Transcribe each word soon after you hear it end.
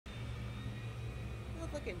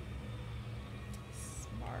fucking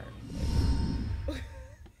smart.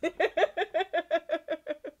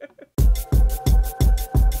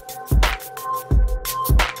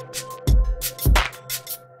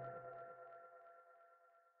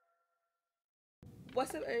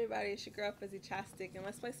 What's up, everybody? It's your girl Fuzzy Chastic, and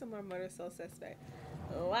let's play some more Murder Soul Suspect.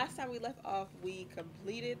 Last time we left off, we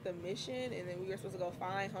completed the mission, and then we were supposed to go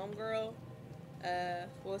find homegirl.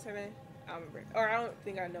 What was her name? I don't remember, or I don't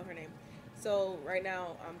think I know her name. So right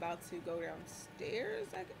now, I'm about to go downstairs.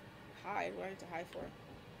 I can hide. What do I need to hide for?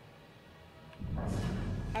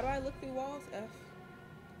 How do I look through walls? F.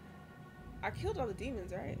 I killed all the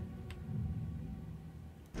demons, right?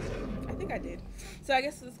 I think I did. So I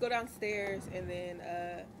guess let's go downstairs and then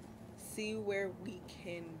see where we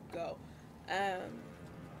can go.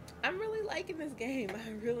 I'm really liking this game.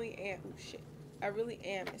 I really am. Oh shit. I really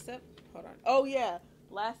am. Except, hold on. Oh yeah.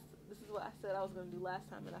 This is what I said I was gonna do last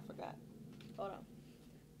time and I forgot. Hold on.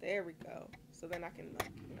 There we go. So then I can,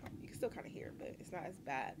 like, you know, you can still kind of hear, but it's not as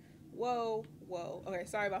bad. Whoa, whoa. Okay,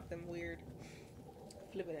 sorry about them weird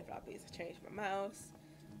flipping and floppies. I changed my mouse.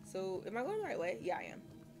 So am I going the right way? Yeah, I am.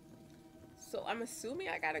 So I'm assuming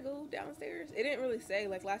I gotta go downstairs. It didn't really say,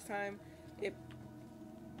 like last time. It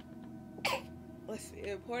let's see.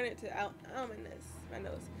 It pointed to my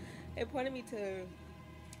nose. It pointed me to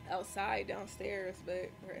outside downstairs, but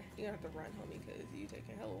you don't have to run, homie, because you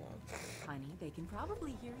taking hella long. Honey, they can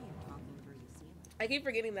probably hear you talking through the ceiling. I keep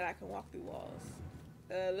forgetting that I can walk through walls.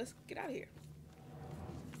 Let's get out of here.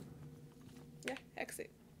 Yeah,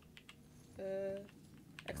 exit.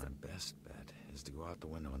 Exit. My best bet is to go out the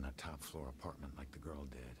window in that top floor apartment like the girl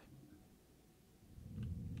did.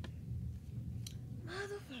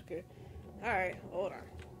 Motherfucker. Alright, hold on.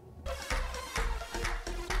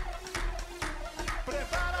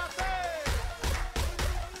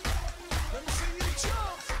 Let me see you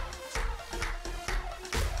jump.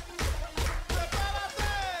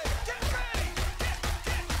 Get ready.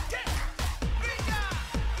 Get. Venga.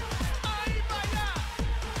 Ahí va allá.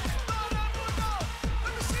 Todo el mundo.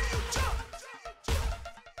 Let me see you jump.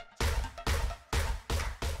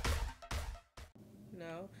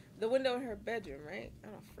 No. The window in her bedroom, right? I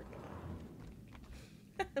don't freaking know.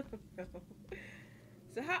 I don't know.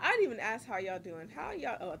 So I didn't even ask how y'all doing. How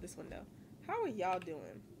y'all, oh, this window. How are y'all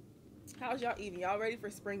doing? How's y'all eating? Y'all ready for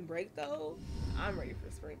spring break though? I'm ready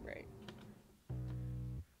for spring break.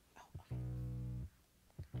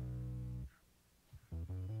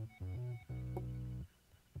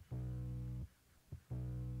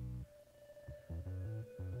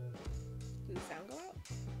 Did the sound go out?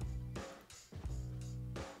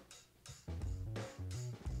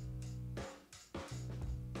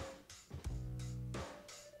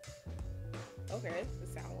 Okay, the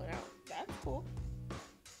sound went out. That's cool.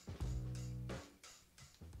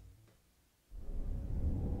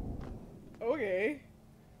 Okay.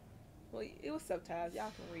 Well, it was subtitles.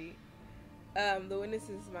 Y'all can read. The witness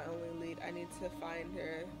is my only lead. I need to find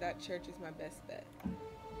her. That church is my best bet.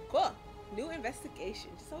 Cool. New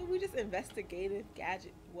investigation. So we just investigated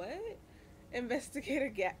Gadget. What? Investigator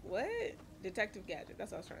what? Detective Gadget.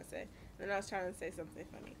 That's what I was trying to say. And then I was trying to say something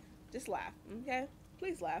funny. Just laugh. Okay?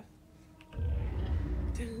 Please laugh.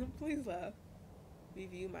 Please laugh.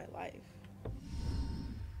 Review my life.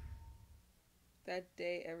 That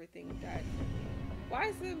day everything died for me. Why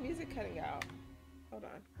is the music cutting out? Hold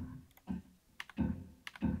on.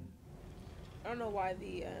 I don't know why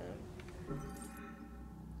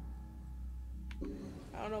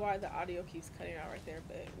the audio keeps cutting out right there,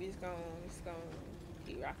 but we just gonna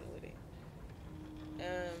keep rocking with it.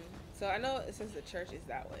 So I know it says the church is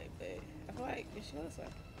that way, but I feel like it should go this way.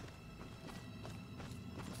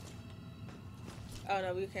 Oh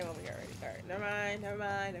no, we came over here already. Alright, never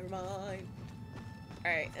mind.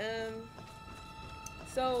 Alright,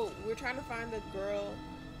 so we're trying to find the girl.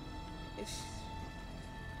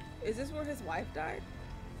 Is this where his wife died?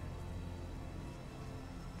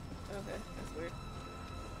 Okay, that's weird.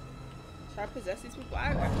 Should I possess these people?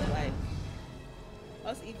 I feel like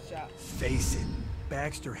us eavesdrop. Face it,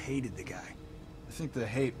 Baxter hated the guy. I think the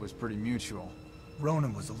hate was pretty mutual.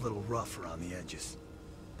 Ronan was a little rough around the edges.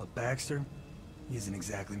 But Baxter, he isn't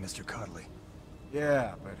exactly Mr. Cuddly.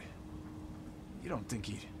 Yeah, but you don't think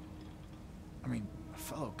he'd... I mean, a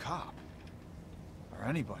fellow cop. Or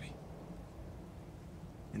anybody.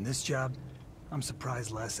 In this job, I'm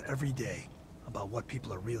surprised less every day about what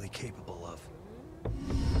people are really capable of.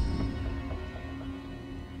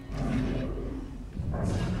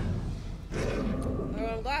 Well,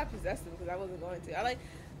 I'm glad I possessed them because I wasn't going to.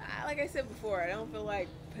 Like I said before, I don't feel like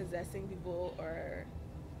possessing people or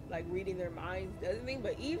like reading their minds does anything,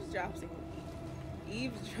 but eavesdropping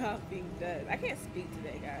eavesdropping does. I can't speak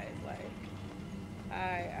today, guys. Like,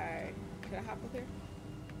 can I hop up here?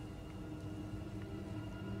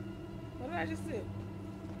 What did I just do?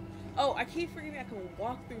 Oh, I keep forgetting I can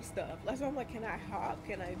walk through stuff. That's why I'm like, can I hop?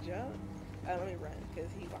 Can I jump? Let me run, because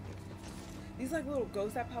he's walking. These like little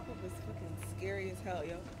ghosts that pop up is fucking scary as hell,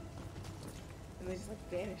 yo. And they just like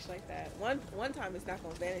vanish like that. One time it's not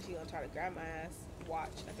gonna vanish. He's gonna try to grab my ass.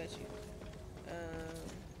 Watch, I bet you.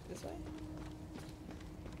 This way.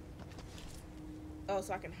 Oh,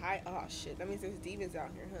 so I can hide. Oh shit, that means there's demons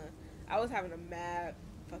out here, huh? I was having a mad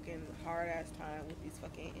fucking hard ass time with these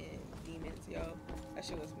fucking demons, yo. That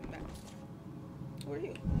shit was mad. Who are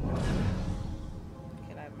you?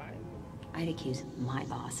 Can I mine? I'd accuse my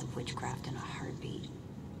boss of witchcraft in a heartbeat.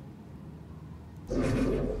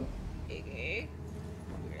 Okay.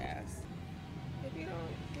 Weird ass. If you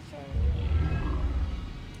don't get your...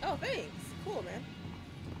 Oh, thanks. Cool, man.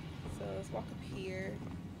 So let's walk up here.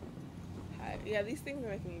 Hi. Yeah, these things are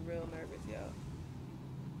making me real nervous, yo.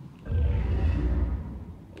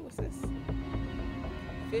 Ooh, what's this?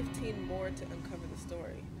 15 more to uncover the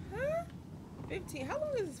story. Huh? 15? How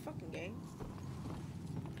long is this fucking game?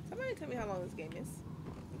 Somebody tell me how long this game is.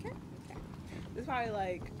 Okay? Okay. This is probably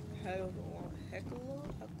like heck long.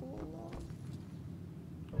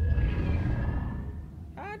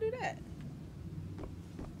 How'd I do that?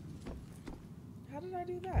 How did I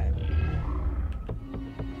do that?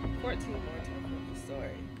 14 more to uncover the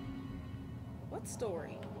story. What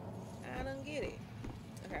story? I don't get it.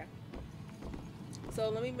 Okay. So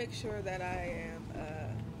let me make sure that I am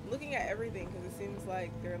looking at everything, because it seems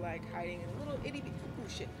like they're like hiding in a little itty bitty. Oh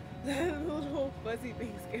shit. That little fuzzy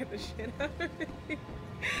thing scared the shit out of me.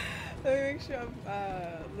 Let me make sure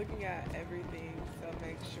I'm looking at everything, so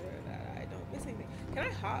make sure that I don't miss anything. Can I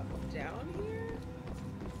hop down here?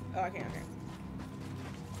 Oh, I can. Okay.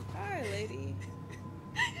 Hi, lady.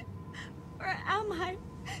 Where am I?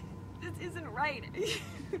 This isn't right.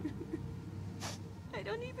 I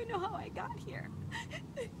don't even know how I got here.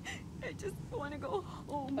 I just want to go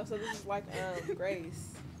home. Oh, so this is like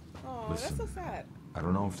Grace. Oh, that's Listen, so sad. I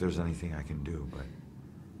don't know if there's anything I can do, but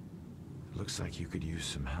it looks like you could use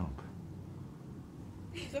some help.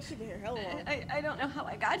 She's been here hella long. I don't know how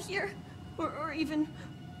I got here, or even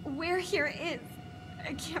where here is.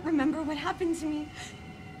 I can't remember what happened to me.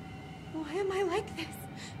 Why am I like this?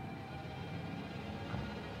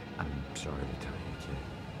 I'm sorry to tell you, kid.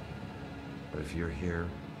 But if you're here,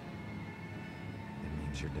 it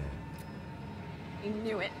means you're dead. I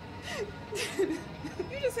knew it.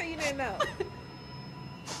 You just said you didn't know.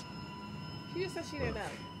 She just said she didn't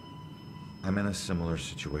know. I'm in a similar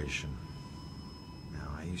situation.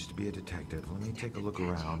 Now, I used to be a detective. Let me take a look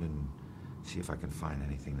around and see if I can find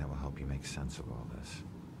anything that will help you make sense of all this.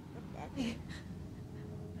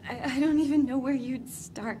 I don't even know where you'd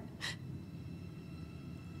start.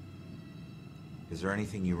 Is there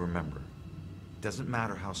anything you remember? It doesn't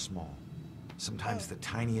matter how small. Sometimes the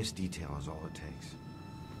tiniest detail is all it takes.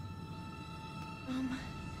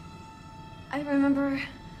 I remember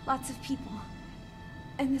lots of people.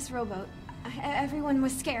 And this rowboat. Everyone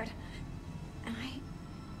was scared. And I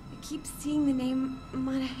keep seeing the name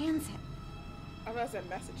Monahanset. I thought I said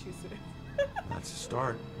Massachusetts. That's a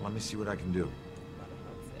start. Let me see what I can do.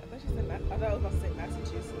 I thought she said I thought I was about to say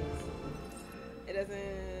Massachusetts. It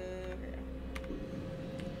doesn't.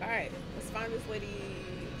 Alright, let's find this lady's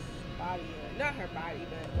body. Not her body,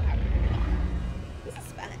 but what happened to her. This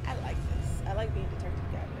is fun. I like this. I like being Detective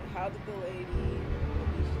Cabinet. How did the lady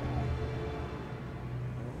die?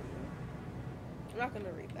 I'm not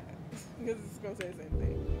gonna read that because it's gonna say the same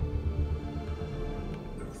thing.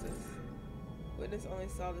 What's this? Witness only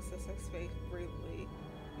saw the suspect's face briefly.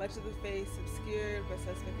 Much of the face obscured, but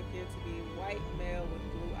suspect appeared to be white male with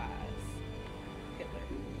blue eyes. Hitler.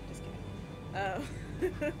 Just kidding.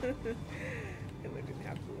 Hitler didn't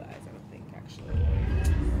have blue eyes, I don't think, actually.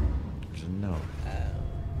 There's a note.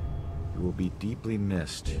 You will be deeply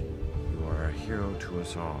missed. You are a hero to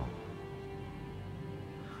us all.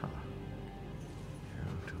 Huh.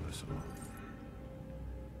 Hero to us all.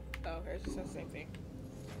 Oh, okay, it's just the same thing.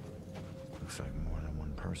 Looks like more than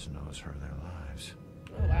one person owes her their lives.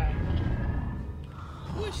 Oh, wow.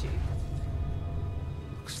 Who is she?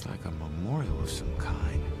 Looks like a memorial of some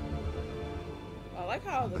kind. I like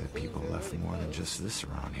how I the bet clues people are left really more than close. just this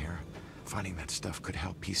around here. Finding that stuff could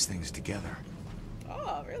help piece things together.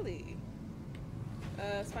 Oh, really?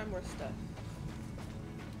 Let's find more stuff.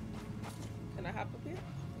 Can I hop up here?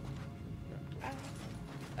 No.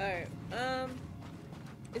 Alright,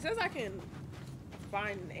 it says I can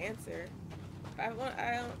find an answer. I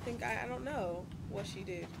don't know what she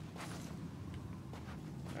did.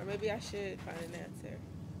 Or maybe I should find an answer.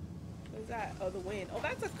 What is that? Oh, the wind. Oh,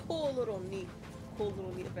 that's a cool little neat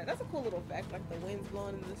effect. That's a cool little effect. Like the wind's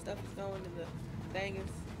blowing and the stuff is going and the thing is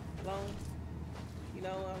blowing. You know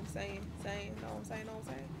what I'm saying? Know what I'm saying?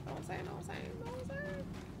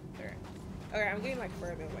 Okay. Okay, I'm getting like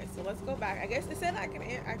further away. So let's go back. I guess it said I could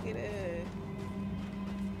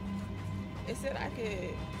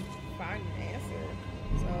find an answer.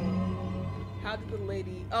 So how did the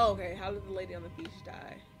lady how did the lady on the beach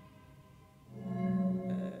die?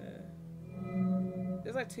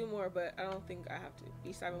 There's like 2 more, but I don't think I have to.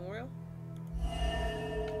 Beachside Memorial?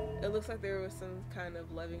 It looks like there was some kind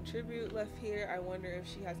of loving tribute left here. I wonder if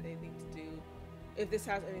this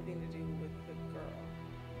has anything to do with the girl.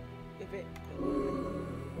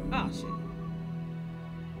 Oh shit.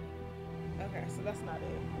 Okay, so that's not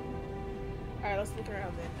it. Alright, let's look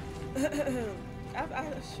around then.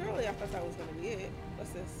 Surely I thought that was gonna be it.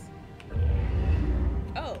 What's this?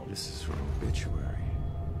 Oh. This is her obituary.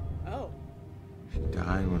 Oh. She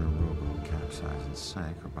died when her rowboat capsized and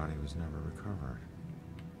sank. Her body was never recovered.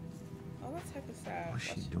 Oh, that's type of sad. What's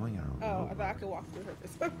she doing on her Oh, rowboat? I thought I could walk through her for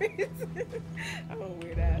some reason. I'm a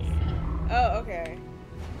weird ass. Oh, okay.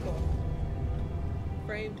 Cool.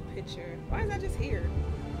 Framed picture. Why is that just here?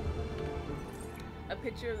 A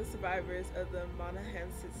picture of the survivors of the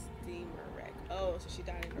Monahansis steamer wreck. Oh, so she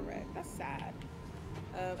died in a wreck. That's sad.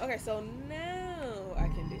 Okay, so now I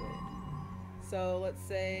can do it. So let's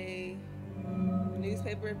say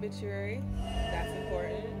newspaper obituary. That's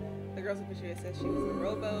important. The girl's obituary says she was in a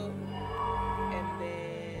rowboat. And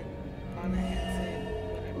then Monahansis,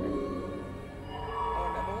 whatever. Oh,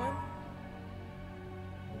 another one?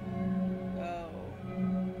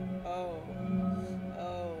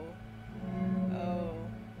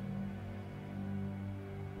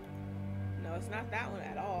 No, it's not that one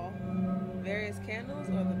at all. Various candles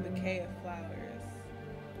or the bouquet of flowers?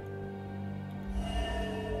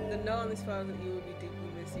 The note on these photos that you will be deeply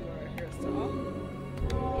missed. You are a hero to all.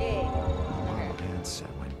 Yeah. Okay.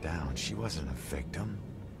 Handset went down. She wasn't a victim.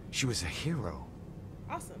 She was a hero.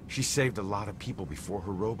 Awesome. She saved a lot of people before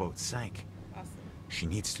her rowboat sank. Awesome. She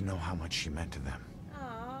needs to know how much she meant to them.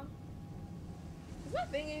 Aww. Is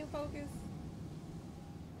that thing in focus?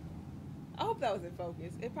 I hope that was in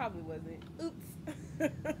focus. It probably wasn't. Oops.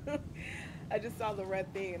 I just saw the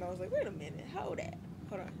red thing and I was like, wait a minute. Hold on.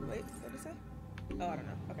 Wait, what did it say? Oh, I don't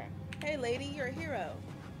know. Okay. Hey, lady, you're a hero.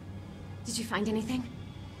 Did you find anything?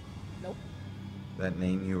 Nope. That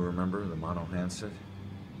name you remember, the Monohanset?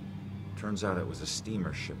 Turns out it was a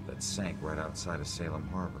steamer ship that sank right outside of Salem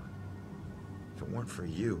Harbor. If it weren't for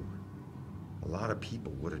you, a lot of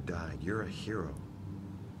people would have died. You're a hero.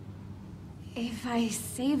 If I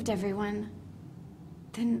saved everyone,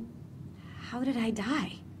 then how did I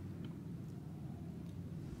die?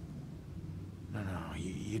 No,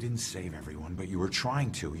 you didn't save everyone, but you were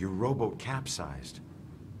trying to. Your rowboat capsized.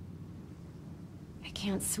 I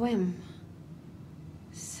can't swim,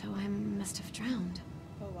 so I must have drowned.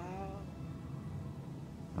 Oh, wow.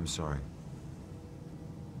 I'm sorry.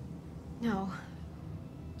 No,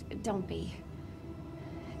 don't be.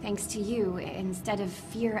 Thanks to you, instead of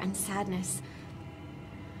fear and sadness,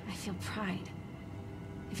 I feel pride.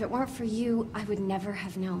 If it weren't for you, I would never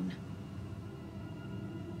have known.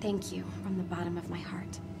 Thank you from the bottom of my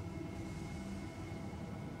heart.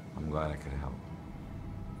 I'm glad I could help.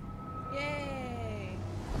 Yay!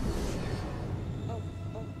 Oh.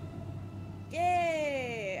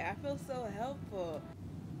 Yay! I feel so helpful.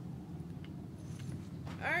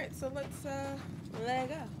 Alright, so let's let it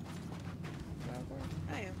go.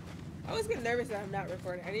 I am. I always get nervous that I'm not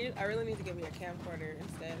recording. I really need to get me a camcorder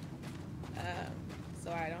instead.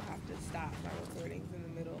 So I don't have to stop my recordings in the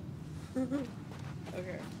middle.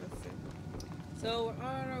 Okay, let's see. So we're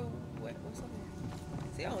on our way. What's up here?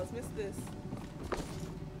 See, I almost missed this.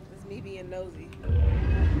 It's me being nosy.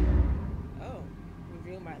 Oh,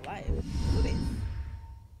 review my life. Look at this.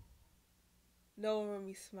 No one made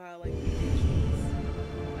me smile like you.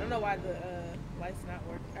 I don't know why the light's not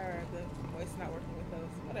working, or the voice not working with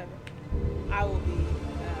those. Whatever. I will be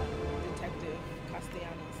Detective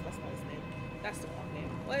Castellanos. That's not his name. That's the wrong name.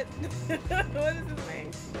 What? What is his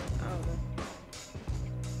name? I don't know.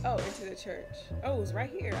 Oh, into the church. Oh, it was right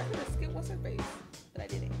here. I could have skipped what's her face, but I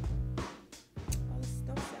didn't. Oh, this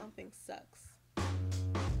don't sound thing sucks.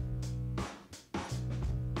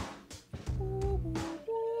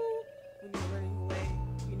 When you're running away,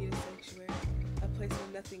 you need a sanctuary, a place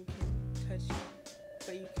where nothing can touch you,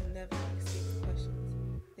 but you can never escape the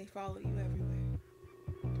questions. They follow you everywhere.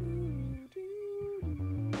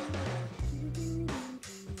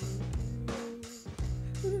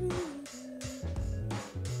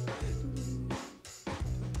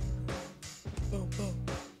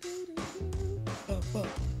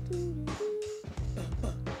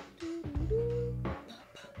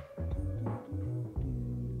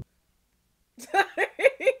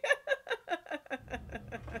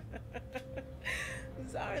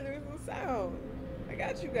 makes no sound. I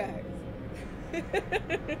got you guys.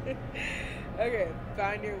 Okay,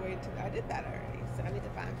 find your way to. I did that already, so I need to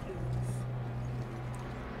find clues.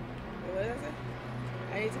 Wait, what is it?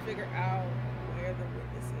 I need to figure out where the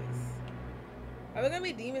witness is. Are there gonna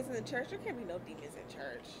be demons in the church? There can't be no demons in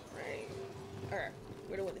church, right? Alright,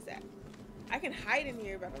 where the witness at? I can hide in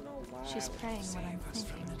here, but I don't know why. She's praying what I'm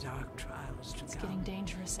thinking. From the dark trials to It's come. getting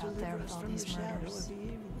dangerous out there with all these murders.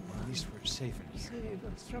 At least we're safe in here. Save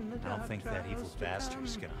us from the I don't dark think that evil trials to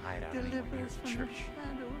bastard's come. gonna hide out anywhere Deliver near us the from the church.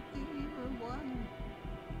 shadow of the evil one.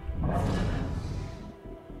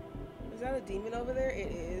 Is that a demon over there?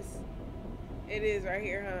 It is. It is right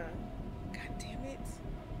here, huh? God damn it.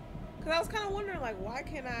 Cause I was kind of wondering, like, why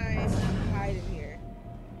can't I hide in here?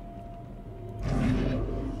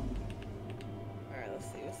 Alright, let's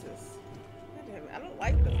see. What's this? God damn it. I don't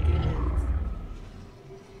like those demons.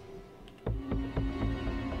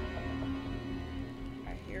 I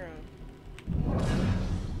hear them.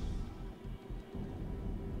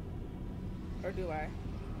 Or do I?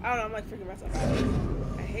 I don't know. I'm like freaking myself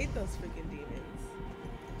out. I hate those freaking demons.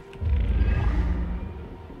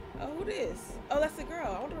 Oh, who this? Oh, that's the girl.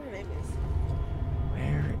 I wonder what her name is.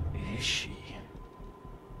 Where is she?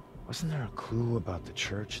 Wasn't there a clue about the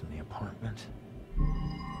church and the apartment?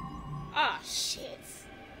 Ah, shit.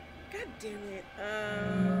 God damn it.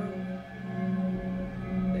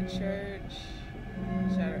 The church.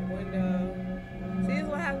 Shattered window. See, this is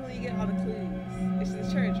what happens when you get all the clues. It's the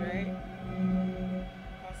church, right?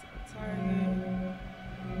 Possible target.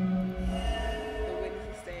 The witness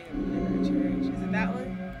is staying in the church. Is it that one?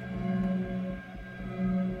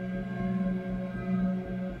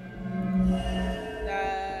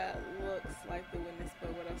 That looks like the witness, but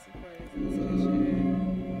what else important is in this picture?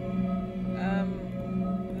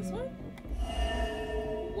 This one?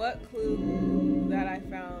 What clue that I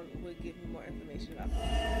found would give me more information about this?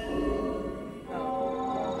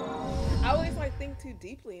 Oh. I always like think too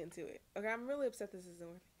deeply into it. Okay, I'm really upset this isn't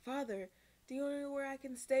working. Father, do you know where I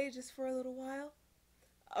can stay just for a little while?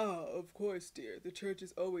 Oh, of course, dear. The church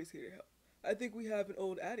is always here to help. I think we have an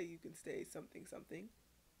old attic you can stay something.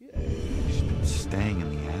 Yeah. She's been staying in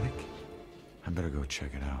the attic? I better go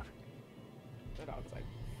check it out. The dog's like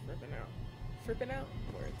fripping out. Fripping out?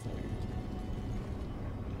 Words.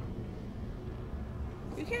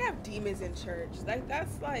 You can't have demons in church. Like,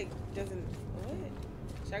 that's like, doesn't. What?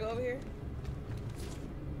 Should I go over here?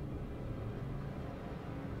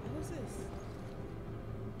 Who's this?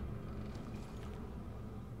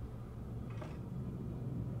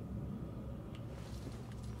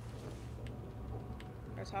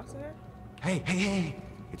 Can I talk to her? Hey!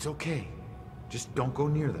 It's okay. Just don't go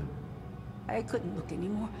near them. I couldn't look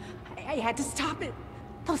anymore. I had to stop it.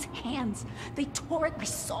 Those hands, they tore at my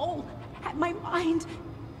soul, at my mind.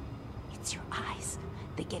 It's your eyes.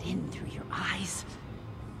 They get in through your eyes.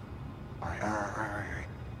 All right.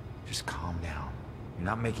 Just calm down. You're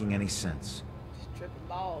not making any sense. Just tripping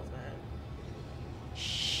balls, man.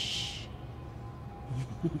 Shh.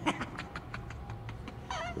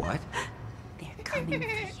 What? They're coming for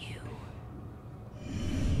you.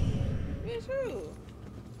 Me too.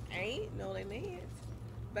 Ain't no, they ain't.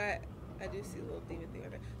 But I do see a little demon thing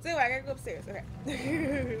over there. So anyway, I gotta go upstairs. Okay.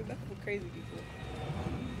 That's some crazy people.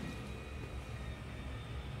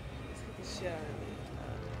 Let's get this shit out of me.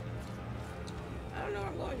 I don't know where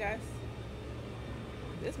I'm going, guys.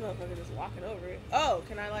 This motherfucker just walking over it. Oh,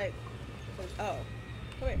 can I like? Oh,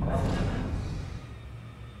 come here.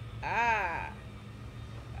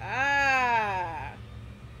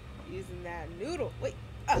 Using that noodle. Wait.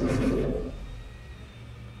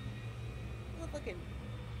 Motherfucking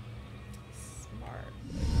smart.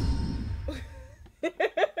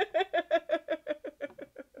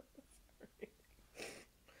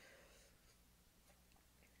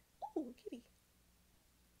 Oh, kitty.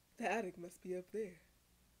 The attic must be up there.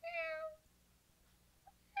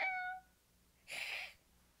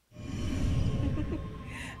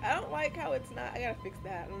 I don't like how it's not. I gotta fix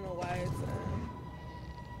that. I don't know why it's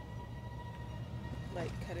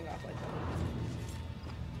like cutting off like that.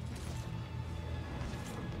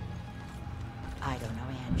 I don't know,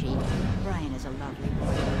 Angie. Brian is a lovely boy, but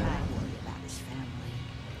I worry about his family.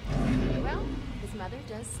 Well, his mother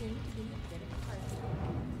does seem to be a bit of a person.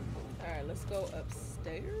 Alright, let's go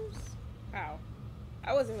upstairs. Ow.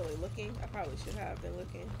 I wasn't really looking. I probably should have been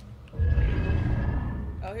looking.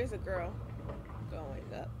 Oh, here's a girl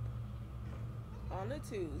going up on a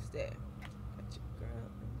Tuesday. Got your girl.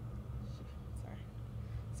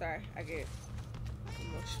 Sorry, I get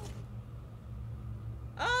emotional.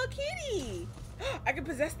 Oh, kitty! I can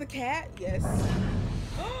possess the cat? Yes.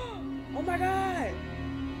 Oh my god!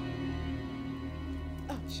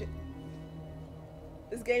 Oh, shit.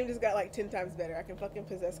 This game just got like 10 times better. I can fucking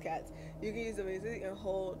possess cats. You can use the music and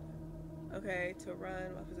hold, okay, to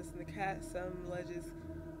run while possessing the cat. Some ledges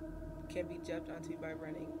can be jumped onto by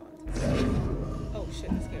running onto them. Oh shit,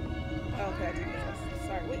 that's good. Oh, okay, I do possess.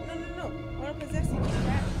 Sorry, wait, no. I want to possess you,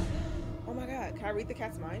 cat. Oh my god, can I read the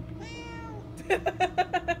cat's mind?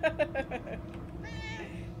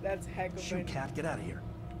 That's heck of a Shoot, cat, get out of here.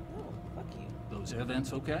 No, fuck you. Those air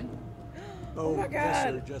vents okay? Oh my god. Yes,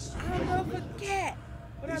 sir, just I love a cat.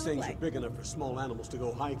 What do I these look things like? are big enough for small animals to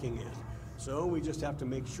go hiking in. So we just have to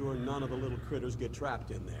make sure none of the little critters get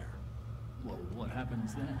trapped in there. Well, what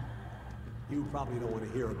happens then? You probably don't want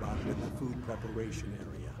to hear about it in the food preparation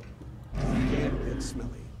area. It can get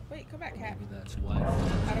smelly. Wait, come back, cat. Maybe that's why.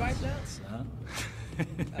 How do I jump? Huh?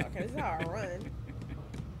 Oh, okay, this is how I run.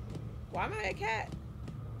 Why am I a cat?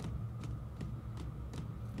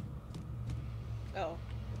 Oh,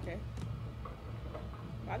 okay.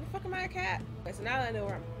 Why the fuck am I a cat? Okay, so now that I know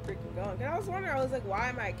where I'm freaking going. Cause I was wondering, I was like, why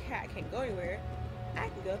am I a cat? I can't go anywhere. I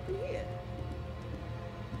can go through here.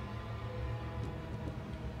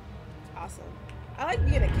 Awesome. I like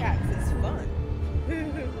being a cat because it's fun.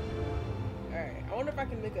 Alright, I wonder if I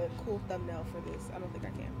can make a cool thumbnail for this. I don't think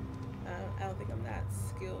I can. I don't think I'm that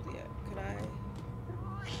skilled yet. Can I?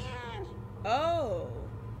 Oh!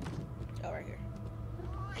 Oh, right here.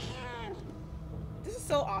 This is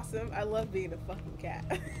so awesome. I love being a fucking cat.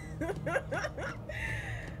 No,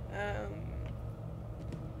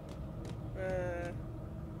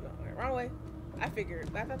 wrong way. I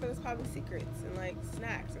thought there was probably secrets and like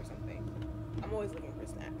snacks or something. I'm always looking for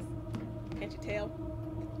snacks. Can't you tell?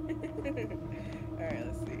 Alright,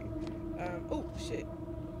 let's see. Oh shit.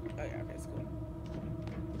 Oh yeah, okay, it's cool.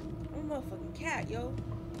 I'm a motherfucking cat, yo.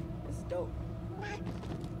 This is dope.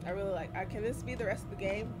 I really like. Can this be the rest of the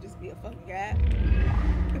game? Just be a fucking cat.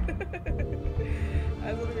 I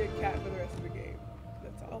just want to be a cat for the rest of the game.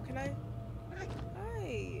 That's all. Oh, can I?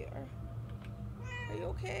 Hi. Are you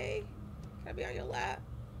okay? Can I be on your lap?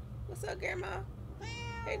 What's up, Grandma?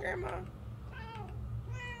 Hey, Grandma.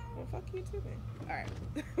 Well, fuck you too, man. All right.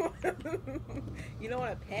 You don't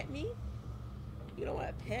want to pet me? You don't want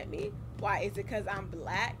to pet me? Why? Is it because I'm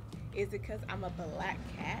black? Is it because I'm a black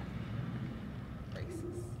cat?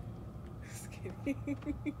 Racist. Just kidding.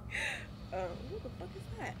 What the fuck is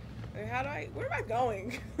that? How do I? Where am I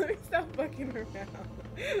going? Let me stop fucking around.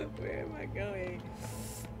 Where am I going?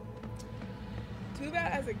 Too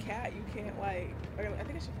bad as a cat you can't like. Okay, I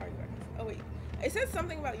think I should probably go back. Oh wait, it says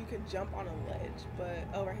something about you can jump on a ledge, but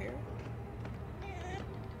over here.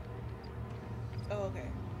 Oh okay.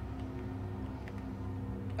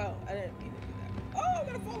 Oh, I didn't mean to do that. Oh, I'm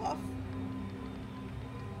gonna fall off.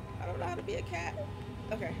 I don't know how to be a cat.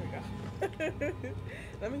 Okay, here we go.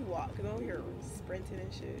 Let me walk, cause I'm over here sprinting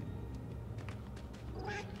and shit.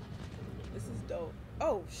 This is dope.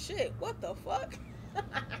 Oh shit, what the fuck?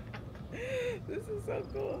 This is so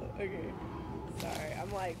cool. Okay, sorry,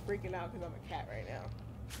 I'm like freaking out because I'm a cat right now.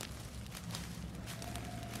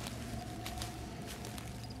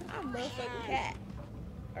 I'm a motherfucking cat.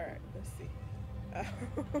 Alright, let's see.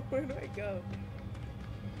 Where do I go?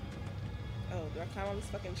 Oh, do I climb on this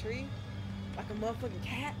fucking tree? Like a motherfucking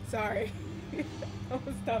cat? Sorry. I'm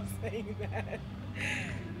gonna stop saying that.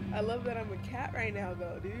 I love that I'm a cat right now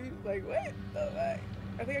though, dude. Like, what the fuck?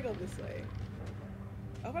 I think I go this way.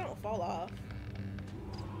 I hope I don't fall off.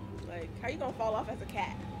 Like, how you gonna fall off as a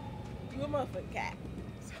cat? You a motherfucking cat.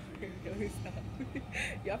 Sorry, let me stop.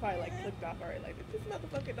 Y'all probably like clicked off already. Like, this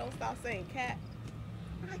motherfucker don't stop saying cat.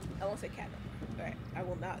 I won't say cat no more. Alright, I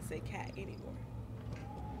will not say cat anymore.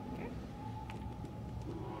 Okay.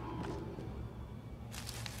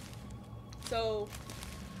 So,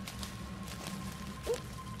 ooh.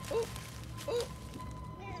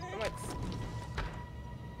 I'm like,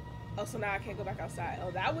 oh, so now I can't go back outside.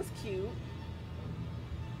 Oh, that was cute.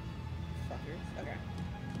 Fuckers. Okay.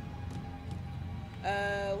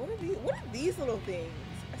 What are these little things?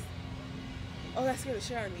 Oh, that scared the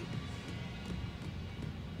shit out of me.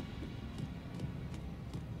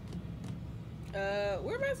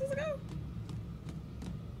 Where am I supposed to go?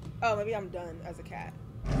 Oh, maybe I'm done as a cat.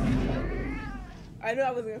 I knew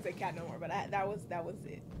I wasn't gonna say cat no more, but that was it. That was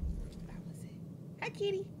it. Hi,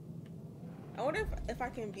 kitty. I wonder if I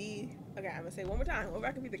can be. Okay, I'm gonna say it one more time. I wonder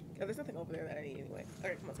if I can be the. Oh, there's nothing over there that I need anyway.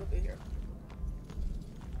 Okay, come on, let's go through here.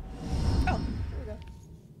 Oh, here we go.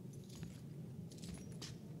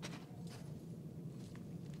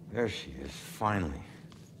 There she is, finally.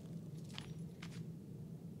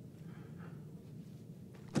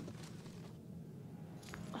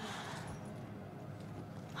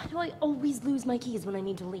 Why do I always lose my keys when I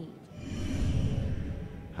need to leave?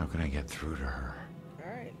 How can I get through to her?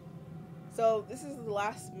 Alright, So this is the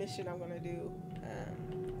last mission I'm gonna do.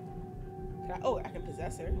 I can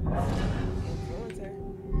possess her. Influence her.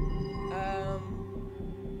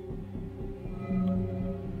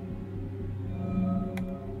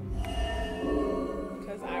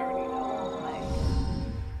 Because I already know, like,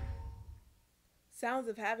 sounds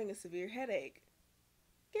of having a severe headache.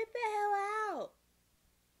 Get the hell out.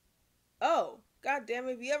 Oh, god damn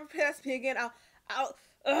it. If you ever pass me again,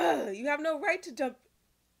 you have no right to dump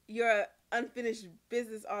your unfinished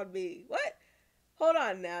business on me. What? Hold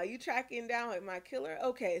on now. You tracking down my killer?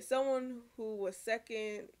 Okay, someone who was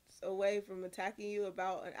seconds away from attacking you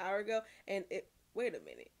about an hour ago, and wait a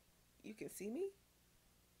minute. You can see me?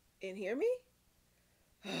 And hear me?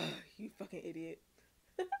 You fucking idiot.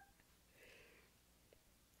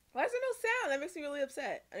 Why is there no sound? That makes me really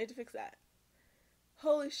upset. I need to fix that.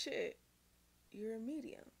 Holy shit. You're a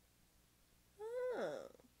medium. Oh.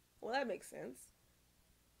 Well, that makes sense.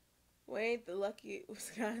 Well, ain't the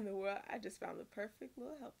luckiest guy in the world. I just found the perfect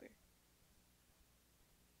little helper.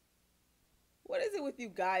 What is it with you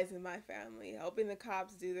guys in my family? Helping the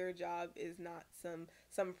cops do their job is not some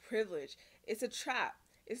privilege. It's a trap.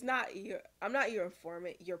 It's not I'm not your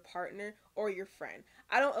informant, your partner, or your friend.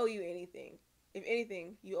 I don't owe you anything. If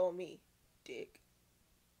anything, you owe me. Dick.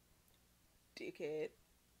 Dickhead.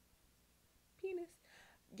 Penis.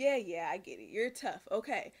 Yeah, I get it. You're tough.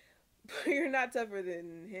 Okay. But you're not tougher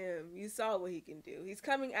than him. You saw what he can do. He's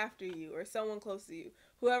coming after you or someone close to you.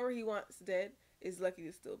 Whoever he wants dead is lucky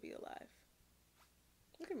to still be alive.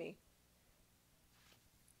 Look at me.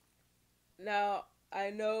 Now, I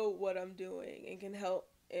know what I'm doing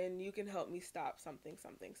and you can help me stop something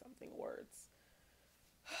words.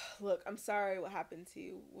 Look, I'm sorry what happened to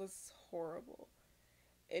you was horrible.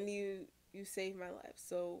 And you saved my life.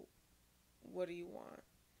 So what do you want?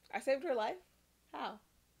 I saved her life? How?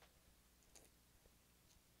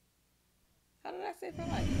 How did I save her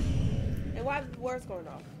life? And why are the words going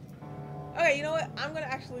off? Okay, you know what? I'm gonna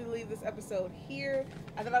actually leave this episode here.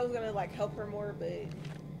 I thought I was gonna like help her more, but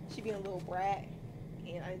she being a little brat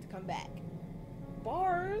and I need to come back.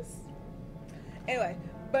 Bars. Anyway,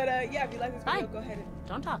 but yeah, if you like this video, go ahead and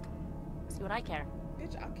don't talk. See what I care.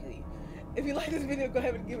 Bitch, I'll kill you. If you like this video, go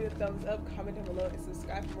ahead and give it a thumbs up, comment down below, and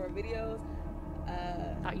subscribe for more videos.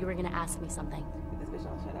 Thought you were gonna ask me something. This bitch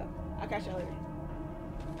don't shut up. I'll catch y'all later.